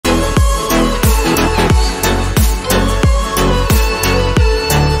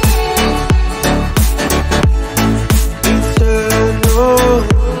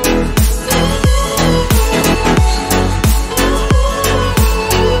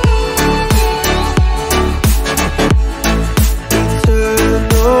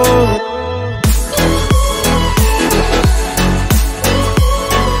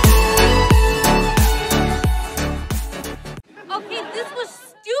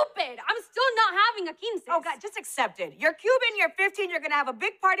a 15. Oh, God, just accept it. You're Cuban, you're 15, you're gonna have a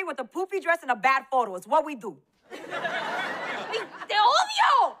big party with a poopy dress and a bad photo. It's what we do. ¡Ay, te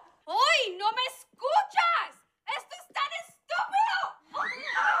odio! ¡Ay, no me escuchas! ¡Esto es tan estúpido!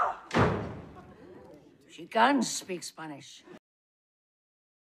 She can speak Spanish.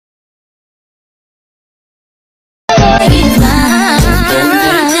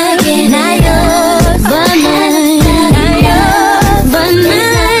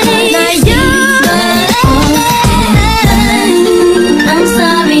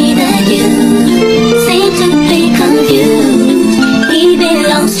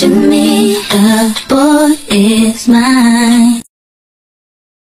 To me, the boy is mine.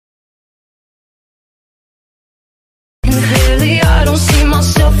 And clearly I don't see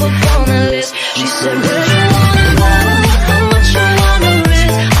myself up on the list. She said, where you wanna go? How much you wanna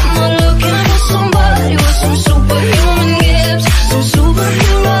risk? I'm not looking for somebody with some superhuman gifts, some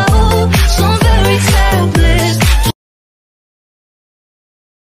superhero, some fairy tale bliss.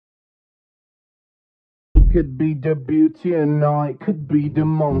 Could be the beauty and I could be the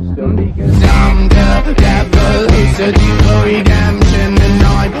monster, because I'm the devil who's searching for redemption, and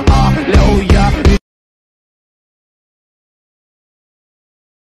I'm a lawyer.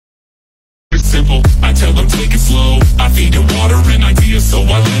 It's simple, I tell them take it slow. I feed it water and ideas, so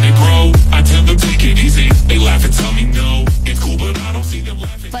I let it grow. I tell them take it easy, they laugh and tell me no. It's cool, but I don't see them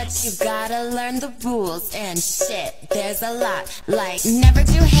laughing. But you gotta learn the rules and shit. There's a lot, like never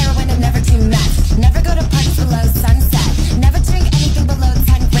do heroin and never do meth. Never go to parties below sunset. Never drink anything below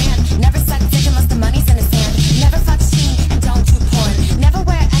 10 grand. Never suck dick unless the money's in his hand. Never fuck sheen and don't do porn. Never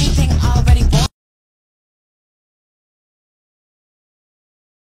wear anything already worn.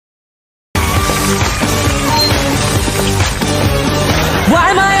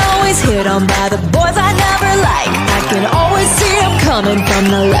 Why am I always hit on by the boys I never like? I can always see them coming from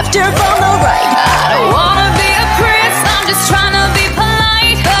the left or from the right. I don't wanna be a prince, I'm just trying to be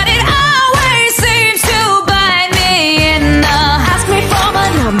polite, but it always seems to bite me in the... Ask me for my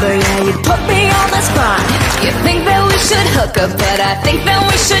number, yeah, you put me on the spot. You think that we should hook up, but I think that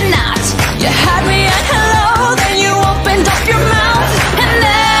we should not. You had me at hello, then you opened up your mouth, and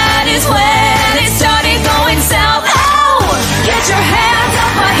that is when it started going south. Oh, get your hands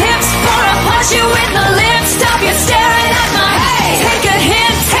off my hips before I punch you in the lips. Stop you staring at my hey. Take a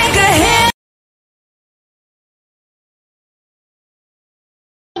hint, take a hint.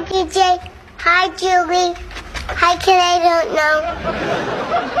 DJ, hi Julie. Hi kid, I don't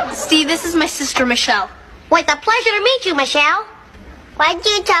know. Steve, this is my sister Michelle. Well, it's a pleasure to meet you, Michelle. Why do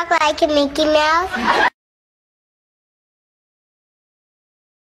you talk like a Mickey Mouse?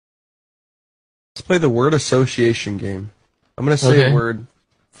 Let's play the word association game. I'm going to say a word.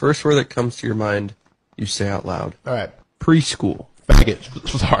 First word that comes to your mind, you say out loud. All right. Preschool. Faggot.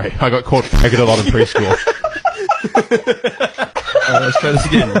 Sorry, I got called faggot a lot in preschool. Let's try this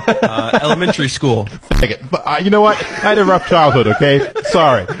again. Elementary school. Faggot. But, you know what? I had a rough childhood, okay?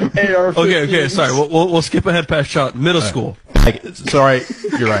 Sorry. Okay, sorry. We'll skip ahead past child. Middle school. Faggot. Sorry.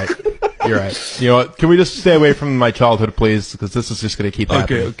 You're right. You're right. You know what? Can we just stay away from my childhood, please? Because this is just going to keep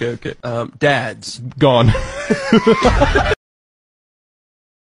happening. Okay. Dads. Gone.